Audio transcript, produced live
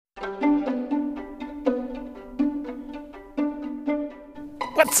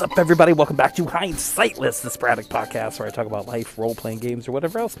What's up, everybody? Welcome back to Hindsightless, the sporadic podcast where I talk about life, role-playing games, or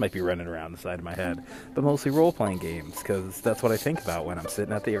whatever else might be running around inside of my head. But mostly role-playing games, because that's what I think about when I'm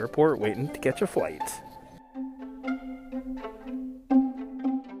sitting at the airport waiting to catch a flight.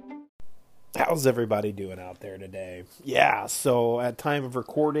 How's everybody doing out there today? Yeah, so at time of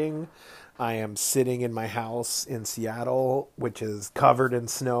recording, I am sitting in my house in Seattle, which is covered in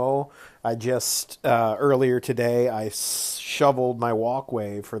snow. I just, earlier today, I shoveled my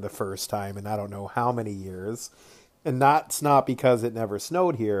walkway for the first time in I don't know how many years. And that's not because it never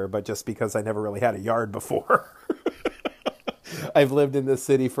snowed here, but just because I never really had a yard before. I've lived in this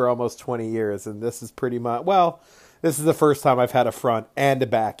city for almost 20 years, and this is pretty much, well, this is the first time I've had a front and a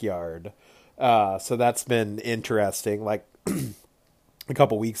backyard. So that's been interesting. Like a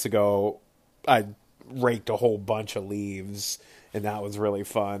couple weeks ago, I raked a whole bunch of leaves, and that was really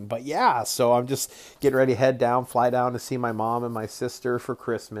fun. But yeah, so I'm just getting ready to fly down to see my mom and my sister for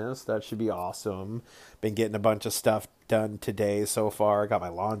Christmas. That should be awesome. Been getting a bunch of stuff done today so far. Got my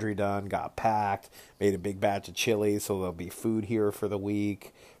laundry done, got packed, made a big batch of chili, so there'll be food here for the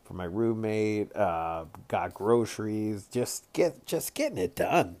week for my roommate. Got groceries, just getting it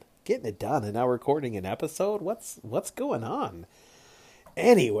done. And now recording an episode. What's going on?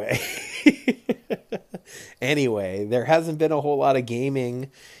 Anyway, there hasn't been a whole lot of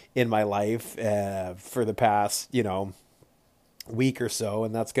gaming in my life for the past, week or so,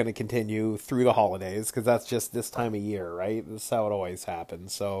 and that's going to continue through the holidays because that's just this time of year, right? This is how it always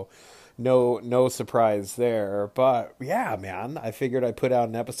happens. So no surprise there. But yeah, man, I figured I'd put out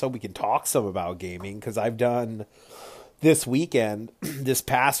an episode. We can talk some about gaming because I've done this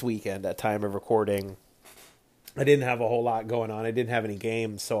past weekend at time of recording, I didn't have a whole lot going on. I didn't have any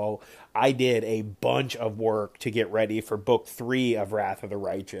games, so I did a bunch of work to get ready for Book 3 of Wrath of the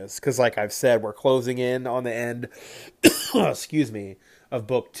Righteous. Because like I've said, we're closing in on the end, of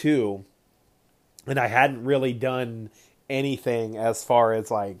Book 2. And I hadn't really done anything as far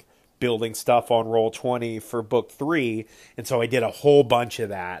as like building stuff on Roll20 for Book 3. And so I did a whole bunch of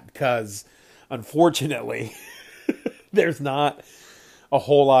that because unfortunately there's not a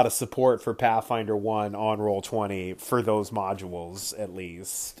whole lot of support for Pathfinder 1 on Roll20 for those modules, at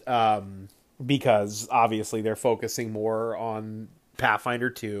least. Because obviously they're focusing more on Pathfinder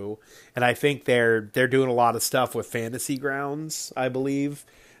 2. And I think they're doing a lot of stuff with Fantasy Grounds, I believe,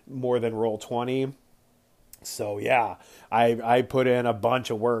 more than Roll20. So yeah, I put in a bunch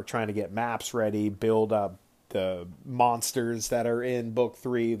of work trying to get maps ready, build up the monsters that are in Book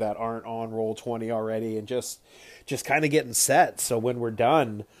 3 that aren't on Roll20 already, and just kind of getting set. So when we're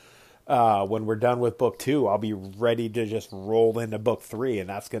done with Book 2, I'll be ready to just roll into Book 3, and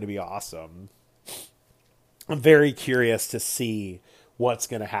that's going to be awesome. I'm very curious to see what's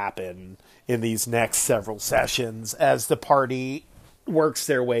going to happen in these next several sessions as the party works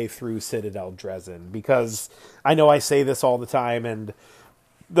their way through Citadel Dresden, because I know I say this all the time, and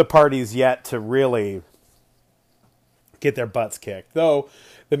the party's yet to really get their butts kicked. Though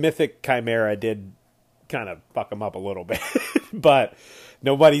the Mythic Chimera did kind of fuck them up a little bit, but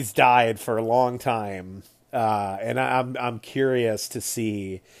nobody's died for a long time, and I'm curious to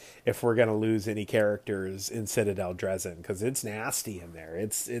see if we're gonna lose any characters in Citadel Dresden, because it's nasty in there.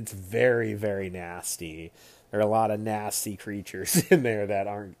 It's very, very nasty. There are a lot of nasty creatures in there that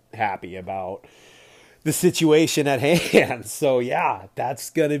aren't happy about the situation at hand. So yeah, that's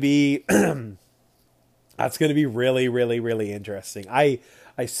gonna be that's gonna be really, really, really interesting. I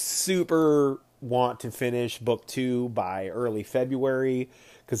super want to finish Book 2 by early February,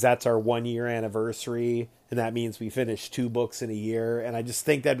 because that's our 1-year anniversary, and that means we finish 2 books in a year, and I just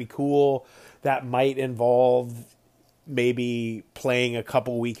think that'd be cool. That might involve maybe playing a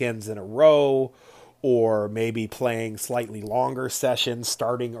couple weekends in a row, or maybe playing slightly longer sessions,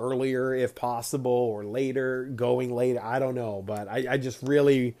 starting earlier if possible, or later, going later. I don't know, but I just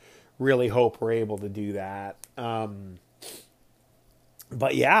really, really hope we're able to do that.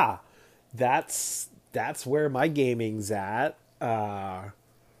 But yeah, that's where my gaming's at.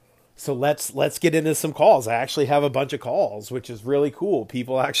 So let's get into some calls. I actually have a bunch of calls, which is really cool.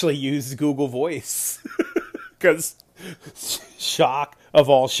 People actually use Google Voice because shock of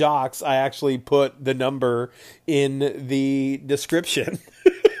all shocks, I actually put the number in the description.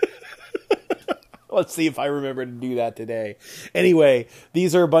 Let's see if I remember to do that today. Anyway,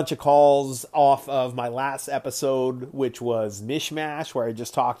 these are a bunch of calls off of my last episode, which was Mishmash, where I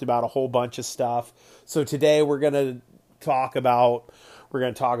just talked about a whole bunch of stuff. So today we're going to talk about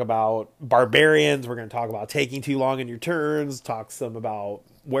barbarians. We're going to talk about taking too long in your turns, talk some about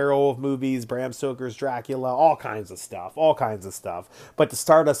werewolf movies, Bram Stoker's Dracula, all kinds of stuff. But to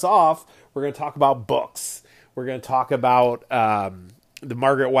start us off, we're going to talk about books. We're going to talk about the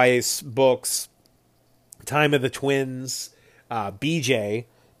Margaret Weiss books, Time of the Twins,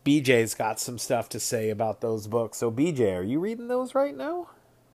 BJ's got some stuff to say about those books. So BJ, are you reading those right now?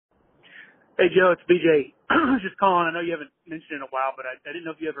 Hey, Joe, it's BJ. I was just calling. I know you haven't mentioned it in a while, but I didn't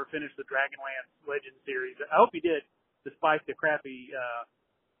know if you ever finished the Dragonlance Legend series. I hope you did, despite the crappy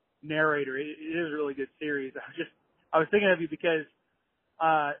narrator. It is a really good series. I was thinking of you because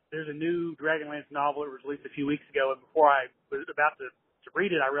there's a new Dragonlance novel that was released a few weeks ago, and before I was about to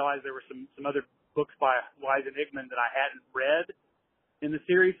read it, I realized there were some other books by Liza Hickman that I hadn't read in the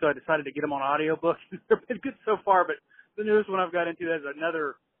series, so I decided to get them on audiobook. They've been good so far, but the newest one I've got into has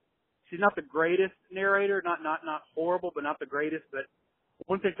another. She's not the greatest narrator, not horrible, but not the greatest. But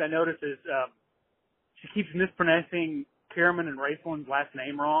one thing I noticed is she keeps mispronouncing Kierman and Raceland's last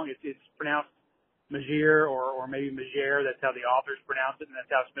name wrong. It's pronounced Magier or maybe Magier. That's how the authors pronounce it, and that's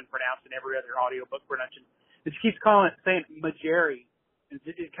how it's been pronounced in every other audiobook production. And she keeps saying Mageri, and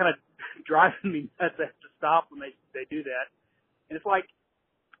it kind of drives me nuts. I have to stop when they do that. And it's like,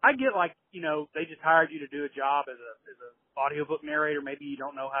 I get like, they just hired you to do a job as a audiobook narrator. Maybe you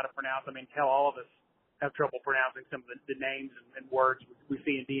don't know how to pronounce. I mean, hell, all of us have trouble pronouncing some of the names and words we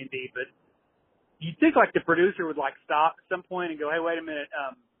see in D&D. But you'd think like the producer would like stop at some point and go, hey, wait a minute.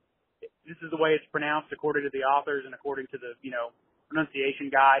 This is the way it's pronounced according to the authors and according to the,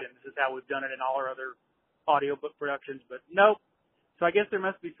 pronunciation guide. And this is how we've done it in all our other audiobook productions. But nope. So I guess there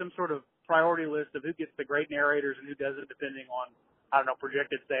must be some sort of priority list of who gets the great narrators and who doesn't, depending on, I don't know,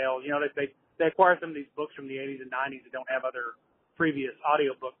 projected sales. They acquire some of these books from the 80s and 90s that don't have other previous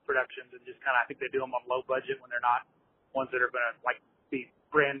audiobook productions, and just kind of, I think they do them on low budget when they're not ones that are going to like be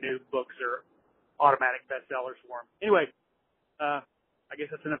brand new books or automatic bestsellers for them. Anyway, I guess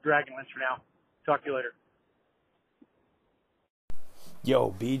that's enough Dragonlance for now. Talk to you later.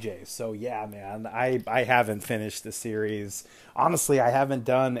 Yo, BJ. So yeah, man, I haven't finished the series. Honestly, I haven't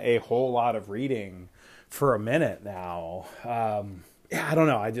done a whole lot of reading for a minute now. Yeah, I don't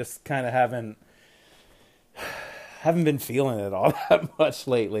know. I just kind of haven't been feeling it all that much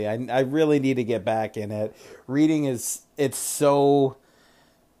lately. I really need to get back in it. Reading it's so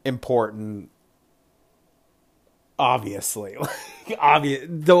important. Obviously,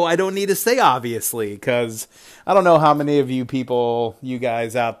 though I don't need to say obviously, because I don't know how many of you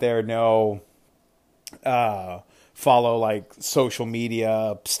guys out there know, follow like social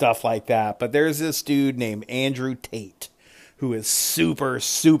media, stuff like that. But there's this dude named Andrew Tate who is super,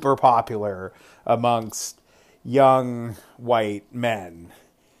 super popular amongst young white men,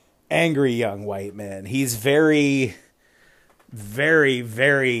 angry young white men. He's very, very,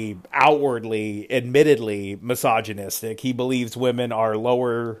 very outwardly, admittedly misogynistic. He believes women are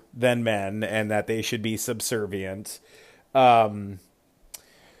lower than men and that they should be subservient. And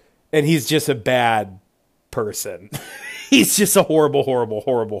he's just a bad person. He's just a horrible, horrible,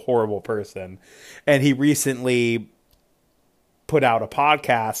 horrible, horrible person. And he recently put out a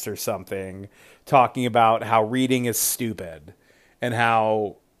podcast or something talking about how reading is stupid and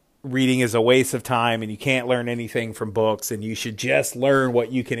how reading is a waste of time and you can't learn anything from books and you should just learn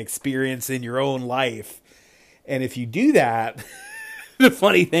what you can experience in your own life. And if you do that, the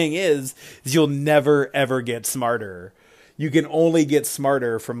funny thing is you'll never, ever get smarter. You can only get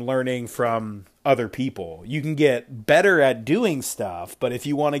smarter from learning from other people. You can get better at doing stuff, but if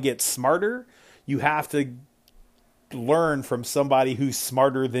you want to get smarter, you have to learn from somebody who's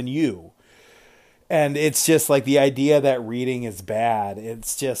smarter than you. And it's just like the idea that reading is bad.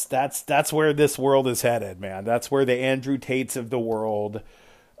 It's just, that's where this world is headed, man. That's where the Andrew Tates of the world,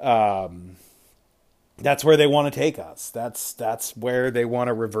 that's where they want to take us. That's where they want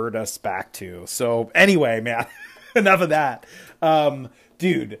to revert us back to. So anyway, man, enough of that.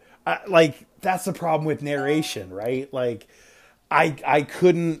 Dude, that's the problem with narration, right? Like I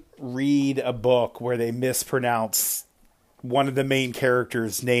couldn't read a book where they mispronounce one of the main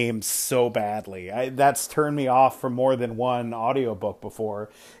characters' names so badly. That's turned me off from more than one audiobook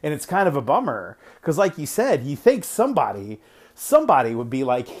before. And it's kind of a bummer. Because like you said, you think somebody would be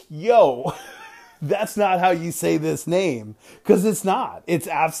like, yo, that's not how you say this name. Because it's not. It's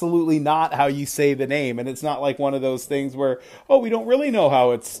absolutely not how you say the name. And it's not like one of those things where, oh, we don't really know how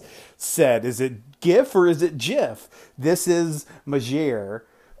it's said. Is it GIF or is it GIF? This is Magier,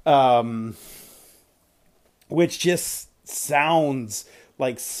 which just sounds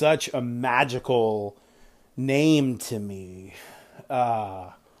like such a magical name to me.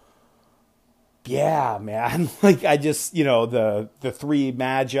 Yeah, man. Like I just, the three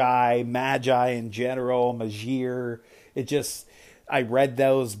magi in general, Magier. I read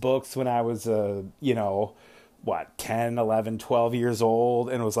those books when I was 10, 11, 12 years old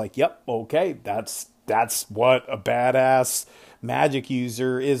and was like, yep, okay, that's that's what a badass magic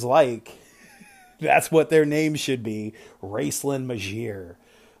user is like. That's what their name should be. Raceland Magier.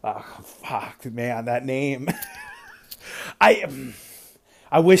 Oh, fuck, man, that name. I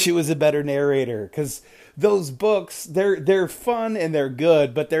I wish it was a better narrator, because those books, they're fun and they're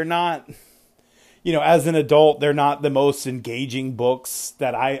good, but they're not, as an adult, they're not the most engaging books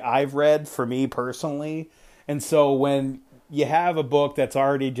that I've read for me personally. And so when you have a book that's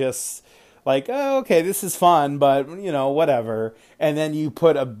already just like, oh, okay, this is fun, but whatever, and then you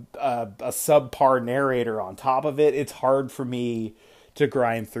put a subpar narrator on top of it, it's hard for me to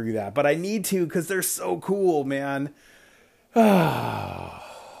grind through that. But I need to, because they're so cool, man.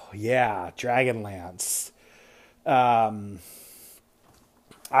 Yeah, Dragonlance. I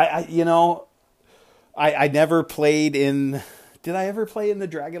never played in. Did I ever play in the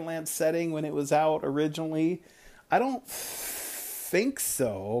Dragonlance setting when it was out originally? I don't think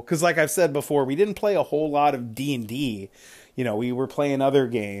so, because like I've said before, we didn't play a whole lot of D&D. We were playing other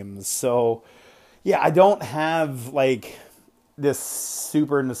games. So yeah, I don't have like this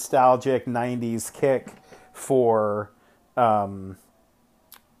super nostalgic 90s kick for friggin'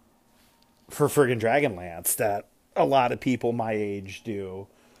 Dragonlance that a lot of people my age do,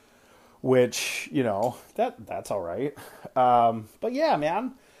 which, that's all right. But yeah,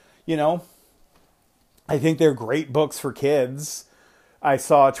 man, I think they're great books for kids. I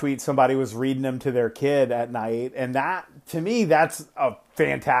saw a tweet, somebody was reading them to their kid at night, and that, to me, that's a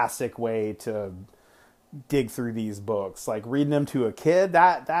fantastic way to dig through these books. Like, reading them to a kid,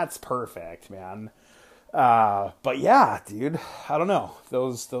 that's perfect, man. But yeah, dude, I don't know.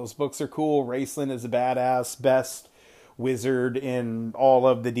 Those books are cool. Raceland is a badass, best wizard in all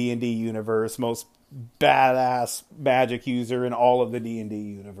of the D&D universe, most badass magic user in all of the D&D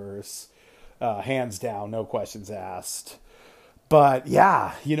universe. Hands down, no questions asked. But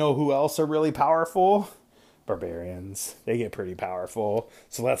yeah, who else are really powerful? Barbarians. They get pretty powerful.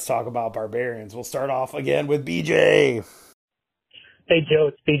 So let's talk about barbarians. We'll start off again with BJ. Hey, Joe,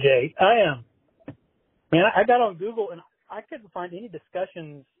 it's BJ. Man, I got on Google and I couldn't find any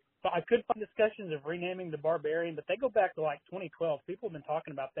discussions. I could find discussions of renaming the barbarian, but they go back to like 2012. People have been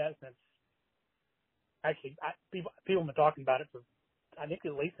talking about that since. Actually, people have been talking about it for, I think,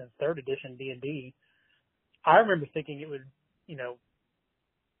 at least since third edition D&D. I remember thinking it would,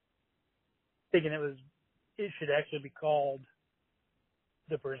 thinking it should actually be called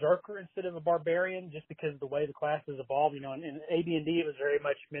the Berserker instead of a barbarian, just because of the way the classes evolved. In AD&D, it was very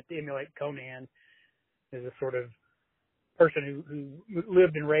much meant to emulate Conan as a sort of person who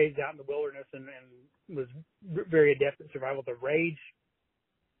lived and raised out in the wilderness and was very adept at survival. The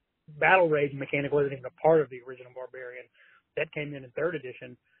battle rage mechanic wasn't even a part of the original barbarian. That came in third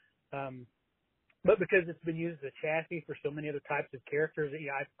edition. But because it's been used as a chassis for so many other types of characters,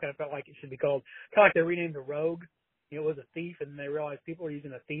 I kind of felt like it should be called, kind of like they renamed the Rogue. It was a thief, and they realized people are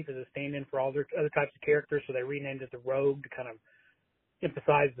using a thief as a stand-in for all their other types of characters, so they renamed it the Rogue to kind of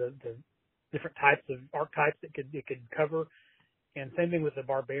emphasize the different types of archetypes it could cover. And same thing with the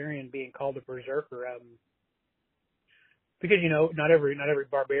barbarian being called a berserker, because not every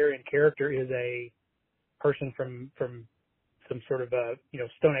barbarian character is a person from some sort of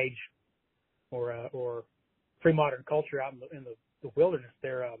Stone Age or pre-modern culture out in the wilderness.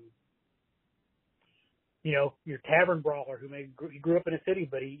 They're your tavern brawler who he grew up in a city,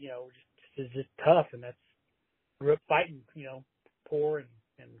 but he just is just tough, and that's grew up fighting poor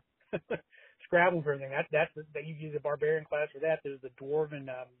and scrabbling for everything. That you use a barbarian class for that. There's the dwarven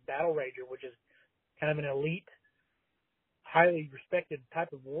battle rager, which is kind of an elite, highly respected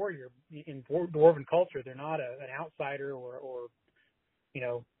type of warrior in dwarven culture. They're not an outsider or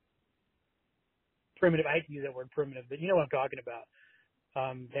primitive. I hate to use that word primitive, but you know what I'm talking about.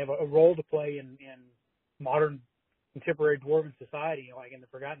 They have a role to play in modern contemporary dwarven society, like in the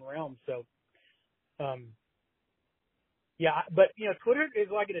Forgotten Realms. So, yeah, but Twitter is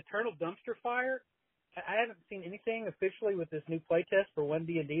like an eternal dumpster fire. I haven't seen anything officially with this new playtest for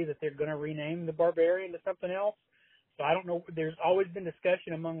 1D&D that they're going to rename the barbarian to something else. So I don't know. There's always been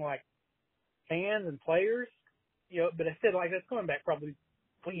discussion among like fans and players, but I said, like, that's going back probably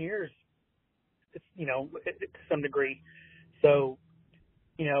 20 years. It's, to some degree. So,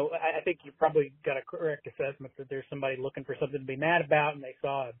 I think you probably got a correct assessment that there's somebody looking for something to be mad about, and they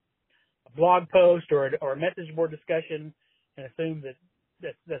saw a blog post or a message board discussion and assumed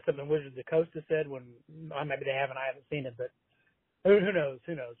that's something Wizards of the Coast has said, when maybe they haven't. I haven't seen it, but who knows?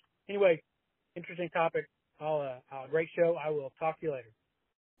 Who knows? Anyway, interesting topic. Great show. I will talk to you later.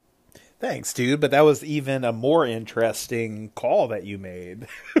 Thanks, dude. But that was even a more interesting call that you made,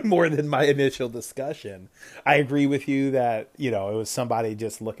 more than my initial discussion. I agree with you that, it was somebody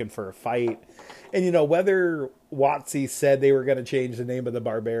just looking for a fight. And, whether WotC said they were going to change the name of the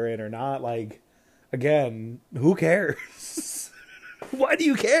Barbarian or not, like, again, who cares? Why do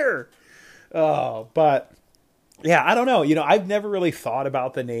you care? But, yeah, I don't know. I've never really thought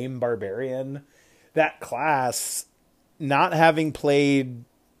about the name Barbarian. That class, not having played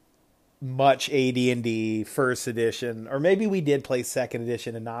much AD&D first edition, or maybe we did play second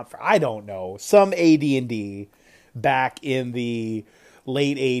edition and not I don't know, some AD&D back in the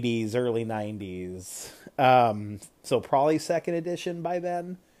late 80s, early 90s. So probably second edition by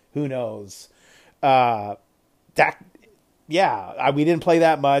then. Who knows? We didn't play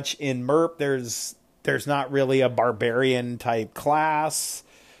that much. In MERP, there's not really a barbarian type class.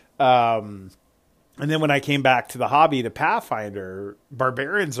 And then when I came back to the hobby to Pathfinder,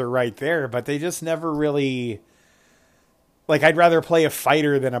 barbarians are right there, but they just never really, like, I'd rather play a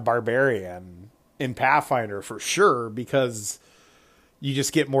fighter than a barbarian in Pathfinder for sure, because you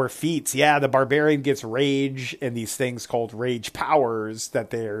just get more feats. Yeah, the barbarian gets rage and these things called rage powers that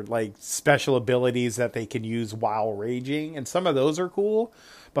they're like special abilities that they can use while raging. And some of those are cool,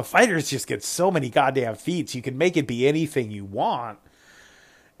 but fighters just get so many goddamn feats. You can make it be anything you want.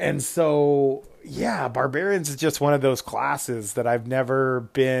 And so, yeah, Barbarians is just one of those classes that I've never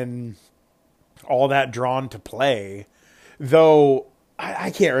been all that drawn to play. Though, I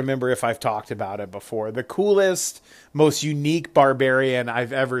can't remember if I've talked about it before. The coolest, most unique Barbarian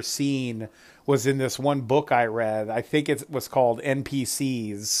I've ever seen was in this one book I read. I think it was called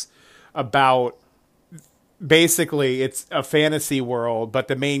NPCs, about, basically, it's a fantasy world, but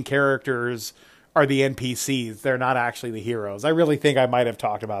the main characters are the NPCs. They're not actually the heroes. I really think I might have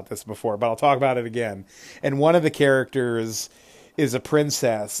talked about this before, but I'll talk about it again. And one of the characters is a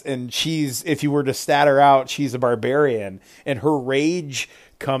princess, and she's, if you were to stat her out, she's a barbarian, and her rage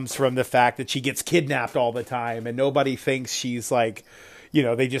comes from the fact that she gets kidnapped all the time, and nobody thinks she's like,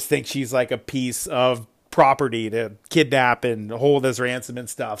 they just think she's like a piece of property to kidnap and hold as ransom and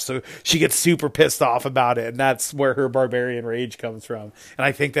stuff. So she gets super pissed off about it, and that's where her barbarian rage comes from. And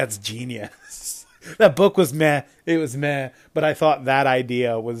I think that's genius. That book was meh. It was meh. But I thought that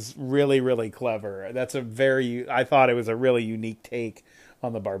idea was really, really clever. I thought it was a really unique take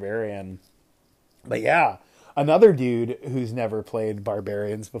on the barbarian. But yeah, another dude who's never played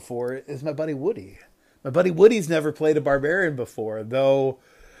barbarians before is my buddy Woody. My buddy Woody's never played a barbarian before, though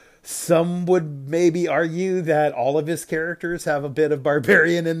some would maybe argue that all of his characters have a bit of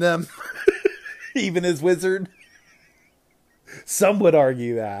barbarian in them. Even his wizard. Some would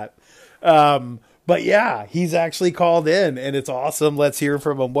argue that. But yeah, he's actually called in, and it's awesome. Let's hear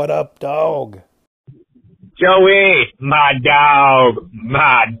from him. What up, dog? Joey, my dog.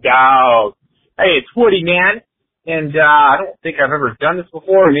 Hey, it's Woody, man. And I don't think I've ever done this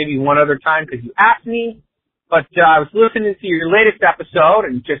before, maybe one other time because you asked me. But I was listening to your latest episode,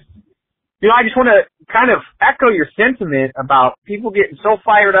 and just, I just want to kind of echo your sentiment about people getting so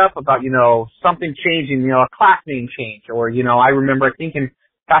fired up about, something changing, a class name change. Or, I remember thinking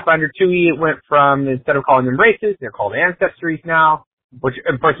Pathfinder 2e, it went from, instead of calling them races, they're called ancestries now, which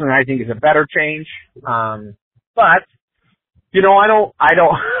personally I think is a better change. But, I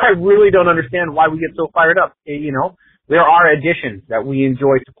really don't understand why we get so fired up. There are editions that we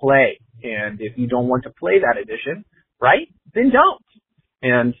enjoy to play. And if you don't want to play that edition, right, then don't.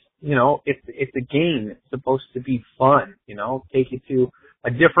 And, it's a game. It's supposed to be fun, take you to a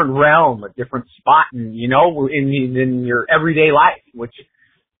different realm, a different spot, and, in your everyday life, which,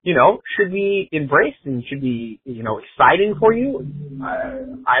 should be embraced and should be, exciting for you.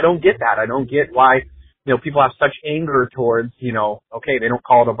 I don't get that. I don't get why, people have such anger towards, okay, they don't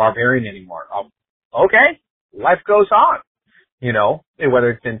call it a barbarian anymore. Okay, life goes on,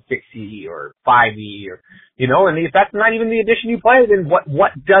 whether it's in 6e or 5e or, and if that's not even the edition you play, then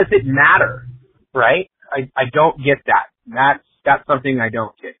what does it matter, right? I don't get that. That's something I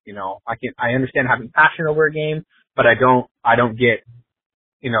don't get, I understand having passion over a game, but I don't get,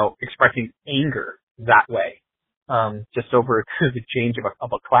 expressing anger that way, just over the change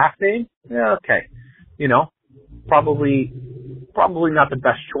of a class name. Yeah, okay. Probably not the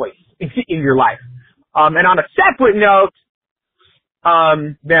best choice in your life. And on a separate note,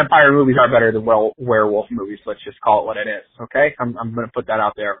 vampire movies are better than werewolf movies. Let's just call it what it is. Okay. I'm going to put that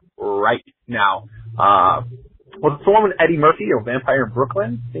out there right now. What's the one with Eddie Murphy, Vampire in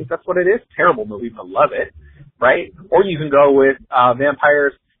Brooklyn? I think that's what it is. Terrible movie, but love it. Right? Or you can go with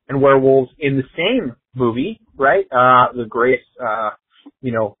vampires and werewolves in the same movie, right? The greatest,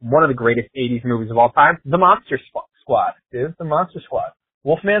 one of the greatest 80s movies of all time, The Monster Squad. Dude, The Monster Squad.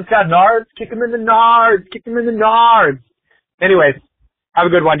 Wolfman's got nards. Kick him in the nards. Kick him in the nards. Anyways, have a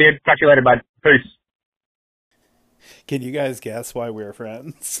good one, dude. Talk to you later, bud. Peace. Can you guys guess why we're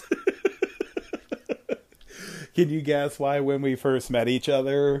friends? Can you guess why when we first met each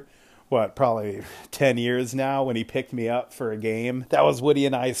other, probably 10 years now, when he picked me up for a game? That was Woody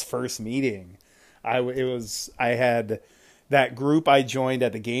and I's first meeting. I had that group I joined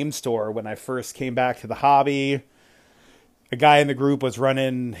at the game store when I first came back to the hobby. A guy in the group was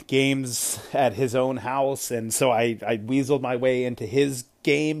running games at his own house, and so I weaseled my way into his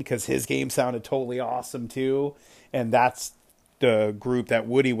game because his game sounded totally awesome too, and that's the group that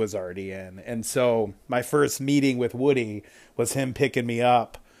Woody was already in. And so my first meeting with Woody was him picking me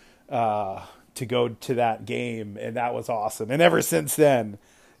up to go to that game, and that was awesome. And ever since then,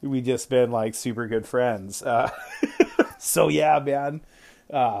 we just been like super good friends. So yeah, man.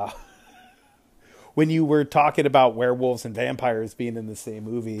 When you were talking about werewolves and vampires being in the same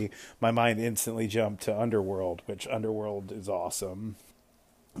movie, my mind instantly jumped to Underworld, which Underworld is awesome.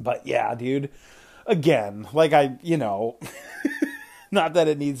 But yeah, dude, again, like not that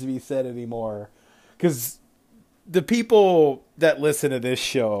it needs to be said anymore, because the people that listen to this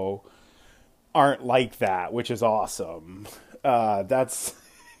show aren't like that, which is awesome. That's,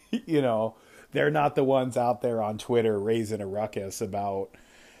 they're not the ones out there on Twitter raising a ruckus about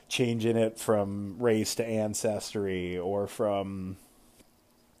changing it from race to ancestry or from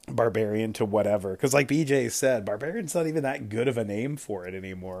barbarian to whatever. Because like BJ said, barbarian's not even that good of a name for it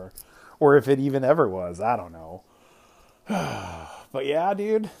anymore. Or if it even ever was, I don't know. But yeah,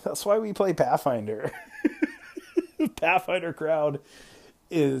 dude, that's why we play Pathfinder. Pathfinder crowd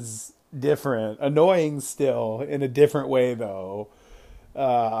is different. Annoying still, in a different way though.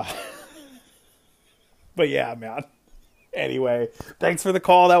 But yeah, man. Anyway, thanks for the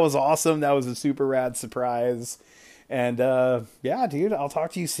call. That was awesome. That was a super rad surprise. And yeah, dude, I'll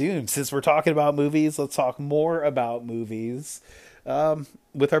talk to you soon. Since we're talking about movies, let's talk more about movies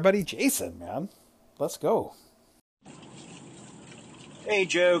with our buddy Jason, man. Let's go. Hey,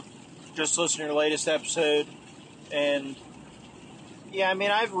 Joe. Just listened to your latest episode. And yeah, I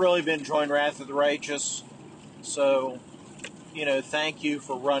mean, I've really been enjoying Wrath of the Righteous. So, thank you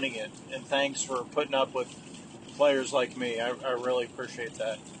for running it. And thanks for putting up with players like me. I really appreciate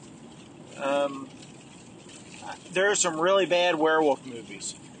that. There are some really bad werewolf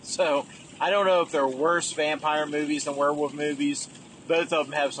movies. So I don't know if there are worse vampire movies than werewolf movies. Both of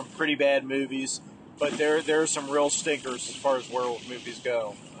them have some pretty bad movies, but there are some real stinkers as far as werewolf movies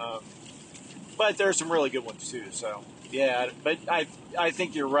go. But there are some really good ones too. So yeah, but I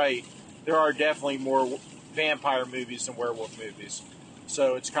think you're right. There are definitely more vampire movies than werewolf movies.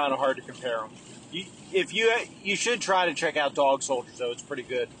 So it's kind of hard to compare them. You should try to check out Dog Soldiers, though. It's pretty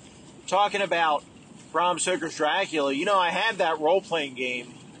good. Talking about Bram Stoker's Dracula, I had that role-playing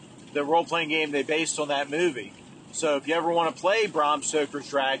game, the role-playing game they based on that movie. So if you ever want to play Bram Stoker's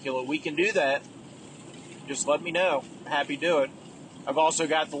Dracula, we can do that. Just let me know. I'm happy to do it. I've also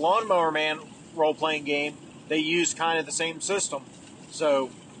got the Lawnmower Man role-playing game. They use kind of the same system. So,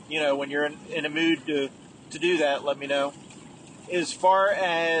 when you're in a mood to do that, let me know. As far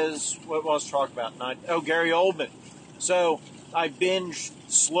as what was talking about, Gary Oldman. So I binged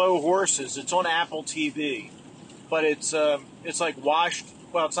Slow Horses. It's on Apple TV, but it's like washed.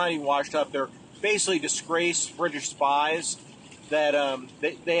 Well, it's not even washed up. They're basically disgraced British spies that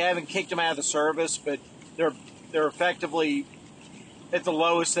they haven't kicked them out of the service, but they're effectively at the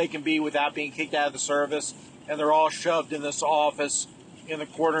lowest they can be without being kicked out of the service, and they're all shoved in this office in the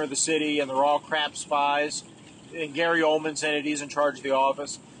corner of the city, and they're all crap spies. And Gary Oldman's in it. He's in charge of the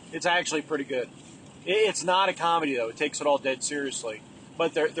office. It's actually pretty good. It's not a comedy, though. It takes it all dead seriously.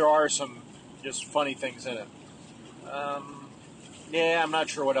 But there are some just funny things in it. Yeah, I'm not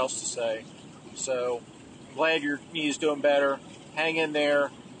sure what else to say. So I'm glad your knee's doing better. Hang in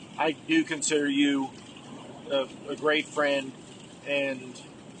there. I do consider you a great friend. And,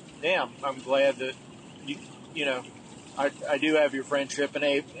 yeah, I'm glad that, I do have your friendship and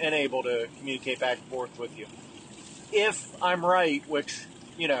able to communicate back and forth with you. If I'm right, which,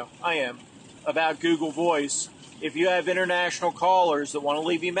 I am, about Google Voice, if you have international callers that want to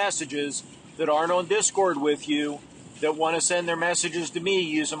leave you messages that aren't on Discord with you, that want to send their messages to me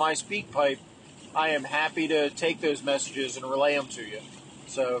using my SpeakPipe, I am happy to take those messages and relay them to you.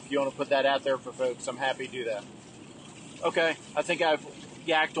 So if you want to put that out there for folks, I'm happy to do that. Okay, I think I've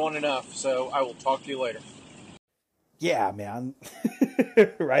yacked on enough, so I will talk to you later. Yeah, man.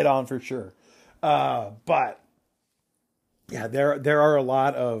 Right on for sure. But yeah, there are a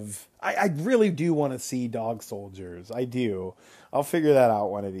lot of... I really do want to see Dog Soldiers. I do. I'll figure that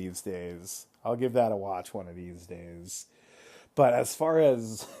out one of these days. I'll give that a watch one of these days. But as far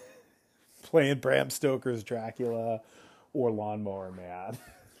as playing Bram Stoker's Dracula or Lawnmower Man,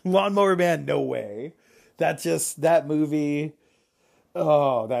 Lawnmower Man, no way. That movie.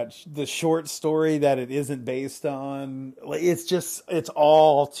 Oh, the short story that it isn't based on. Like, it's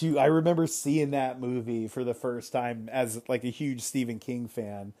all too. I remember seeing that movie for the first time as like a huge Stephen King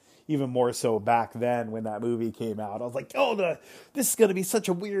fan, even more so back then when that movie came out. I was like, oh, this is gonna be such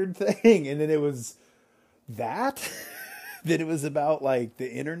a weird thing, and then it was that. Then it was about like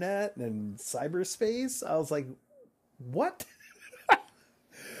the internet and cyberspace. I was like, what?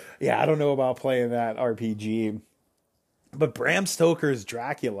 Yeah, I don't know about playing that RPG. But Bram Stoker's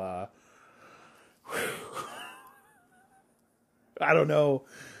Dracula, I don't know.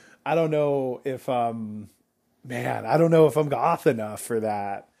 I don't know if I don't know if I'm goth enough for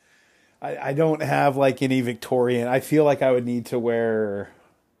that. I don't have like any Victorian. I feel like I would need to wear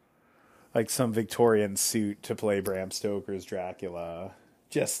like some Victorian suit to play Bram Stoker's Dracula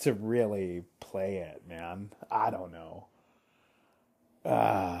just to really play it, man. I don't know.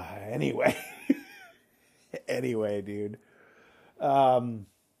 Anyway. Anyway, dude.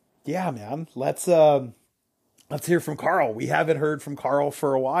 Yeah, man. Let's hear from Carl. We haven't heard from Carl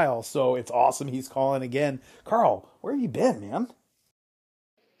for a while, so it's awesome he's calling again. Carl, where have you been, man?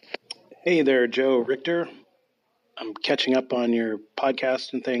 Hey there, Joe Richter. I'm catching up on your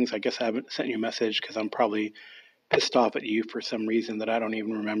podcast and things. I guess I haven't sent you a message because I'm probably pissed off at you for some reason that I don't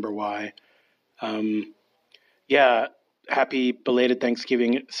even remember why. Yeah, happy belated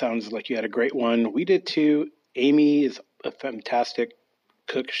Thanksgiving. It sounds like you had a great one. We did too. Amy is a fantastic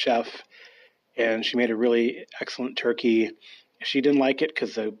cook chef, and she made a really excellent turkey. She didn't like it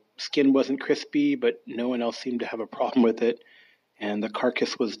because the skin wasn't crispy, but no one else seemed to have a problem with it. And the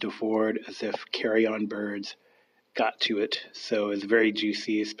carcass was devoured as if carrion birds got to it. So it was very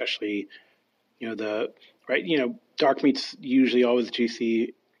juicy, especially, dark meat's usually always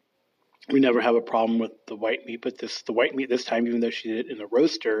juicy. We never have a problem with the white meat, but the white meat this time, even though she did it in a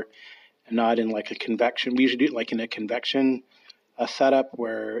roaster and not in like a convection, we usually do it like in a convection setup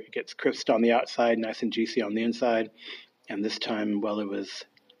where it gets crisped on the outside, nice and juicy on the inside. And this time, well, it was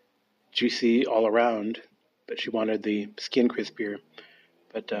juicy all around, but she wanted the skin crispier.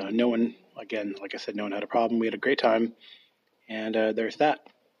 But no one, again, like I said, no one had a problem. We had a great time, and there's that.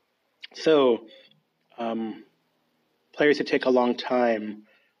 So players that take a long time,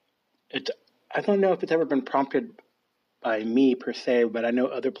 I don't know if it's ever been prompted by me per se, but I know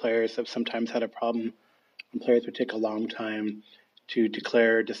other players have sometimes had a problem when players would take a long time to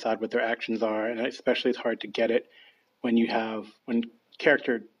decide what their actions are, and especially it's hard to get it when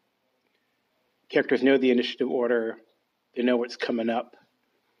characters know the initiative order, they know what's coming up,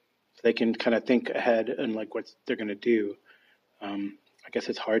 so they can kind of think ahead and like what they're going to do. I guess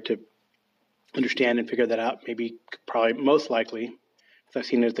it's hard to understand and figure that out. Maybe, probably, most likely, because I've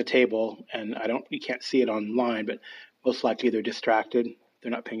seen it at the table, and you can't see it online, but most likely they're distracted.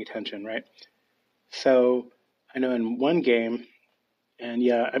 They're not paying attention, right? So I know in one game, and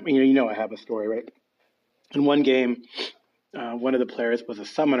yeah, I mean, I have a story, right? In one game, one of the players was a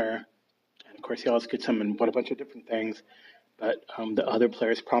summoner, and of course he always could summon a bunch of different things, but the other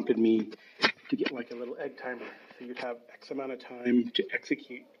players prompted me to get like a little egg timer. So you'd have X amount of time to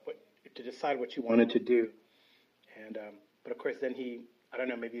to decide what you wanted to do. And but of course then I don't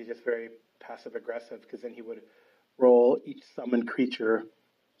know, maybe he's just very passive aggressive, because then he would roll each summoned creature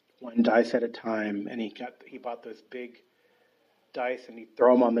one dice at a time, and he bought those big dice and he'd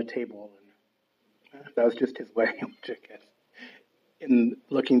throw them on the table, and that was just his way, which I guess, in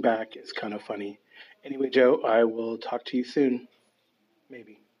looking back, is kind of funny. Anyway, Joe, I will talk to you soon.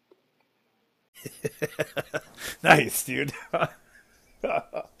 Maybe. Nice, dude.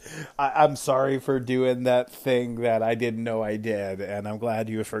 I'm sorry for doing that thing that I didn't know I did, and I'm glad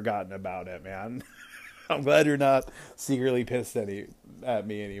you have forgotten about it, man. I'm glad you're not secretly pissed at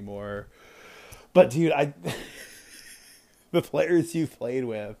me anymore. But dude, the players you've played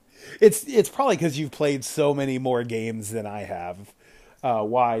with, it's probably because you've played so many more games than I have.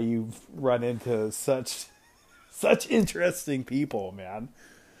 Why you've run into such interesting people, man.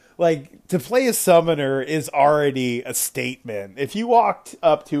 Like, to play a summoner is already a statement. If you walked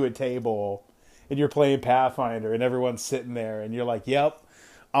up to a table and you're playing Pathfinder and everyone's sitting there and you're like, yep,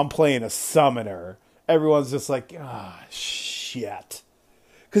 I'm playing a summoner, everyone's just like, shit.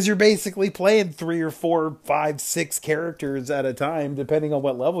 Because you're basically playing 3 or 4, 5, 6 characters at a time, depending on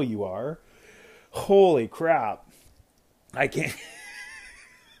what level you are. Holy crap. I can't...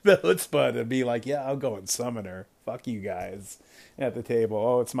 the chutzpah to be like, yeah, I'm going summoner. Fuck you guys at the table.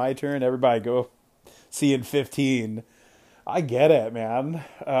 Oh, it's my turn. Everybody go see you in 15. I get it, man.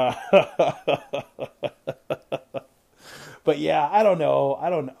 But But yeah, I don't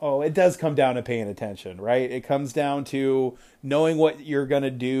know. It does come down to paying attention, right? It comes down to knowing what you're going to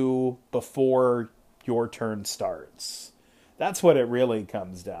do before your turn starts. That's what it really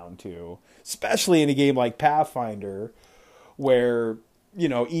comes down to, especially in a game like Pathfinder, where, you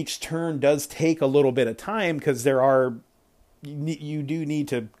know, each turn does take a little bit of time because you do need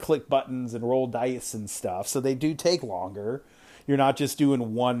to click buttons and roll dice and stuff. So they do take longer. You're not just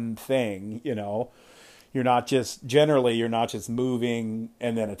doing one thing, you know. You're not just moving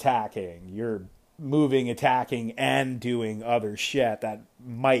and then attacking. You're moving, attacking, and doing other shit that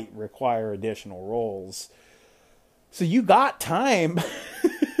might require additional rolls. So you got time,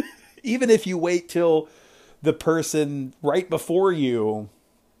 even if you wait till the person right before you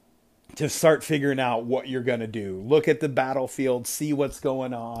to start figuring out what you're going to do. Look at the battlefield, see what's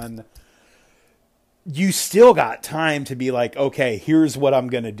going on. You still got time to be like, okay, here's what I'm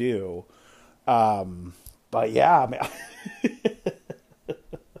going to do. But yeah, man.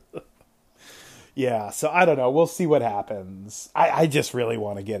 Yeah, so I don't know. We'll see what happens. I just really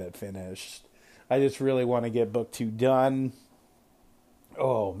want to get it finished. I just really want to get book 2 done.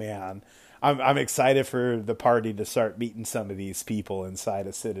 Oh man, I'm excited for the party to start meeting some of these people inside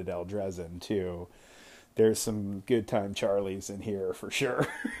of Citadel Dresden too. There's some good time Charlies in here for sure.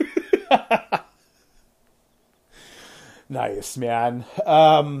 Nice, man.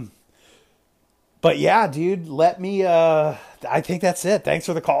 But yeah, dude, I think that's it. Thanks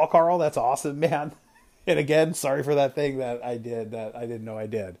for the call, Carl. That's awesome, man. And again, sorry for that thing that I did that I didn't know I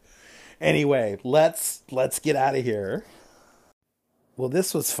did. Anyway, let's get out of here. Well,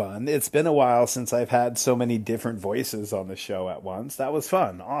 this was fun. It's been a while since I've had so many different voices on the show at once. That was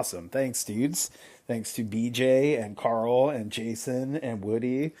fun. Awesome. Thanks, dudes. Thanks to BJ and Carl and Jason and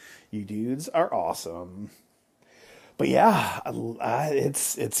Woody. You dudes are awesome. But yeah,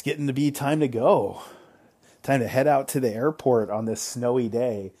 it's getting to be time to go. Time to head out to the airport on this snowy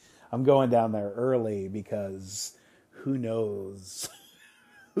day. I'm going down there early because who knows?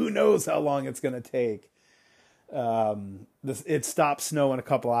 Who knows how long it's going to take. It stopped snowing a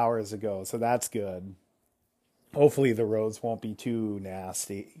couple hours ago, so that's good. Hopefully the roads won't be too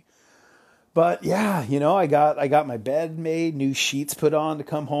nasty. But yeah, you know, I got my bed made, new sheets put on to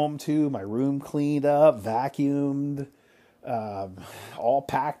come home to, my room cleaned up, vacuumed, all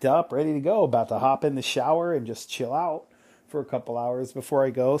packed up, ready to go. About to hop in the shower and just chill out for a couple hours before I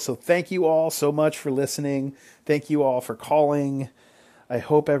go. So thank you all so much for listening. Thank you all for calling. I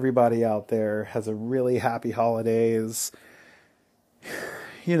hope everybody out there has a really happy holidays.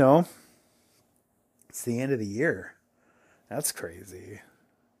 You know, it's the end of the year. That's crazy.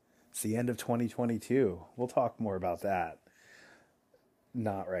 It's the end of 2022. We'll talk more about that.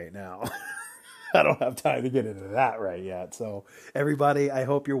 Not right now. I don't have time to get into that right yet. So everybody, I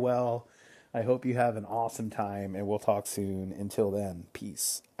hope you're well. I hope you have an awesome time, and we'll talk soon. Until then,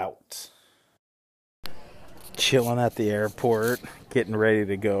 peace out. Chilling at the airport, getting ready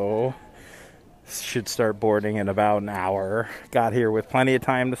to go. Should start boarding in about an hour. Got here with plenty of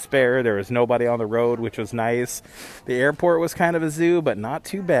time to spare. There was nobody on the road, which was nice. The airport was kind of a zoo, but not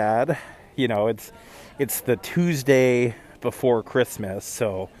too bad. You know, it's the Tuesday before Christmas,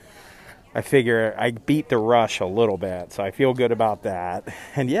 so I figure I beat the rush a little bit, so I feel good about that.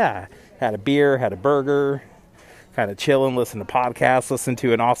 And yeah, had a beer, had a burger, kind of chilling, listening to podcasts, listening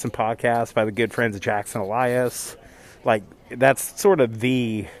to an awesome podcast by the good friends of Jackson Elias. Like, that's sort of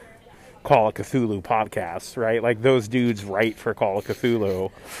the Call of Cthulhu podcast, right? Like, those dudes write for Call of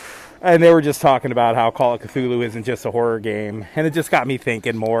Cthulhu. And they were just talking about how Call of Cthulhu isn't just a horror game. And it just got me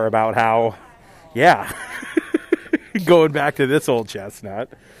thinking more about how, yeah, going back to this old chestnut.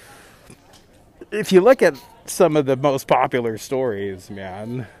 If you look at some of the most popular stories,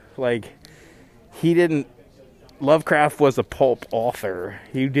 man, like, Lovecraft was a pulp author.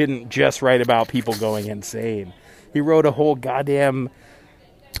 He didn't just write about people going insane. He wrote a whole goddamn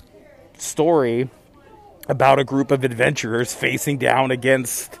story about a group of adventurers facing down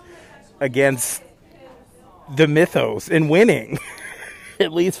against the mythos and winning,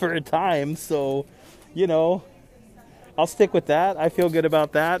 at least for a time. So, you know, I'll stick with that. I feel good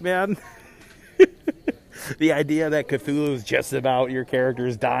about that, man. The idea that Cthulhu is just about your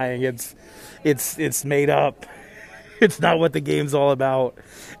characters dying, it's made up. It's not what the game's all about.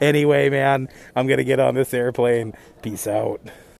 Anyway, man, I'm gonna get on this airplane. Peace out.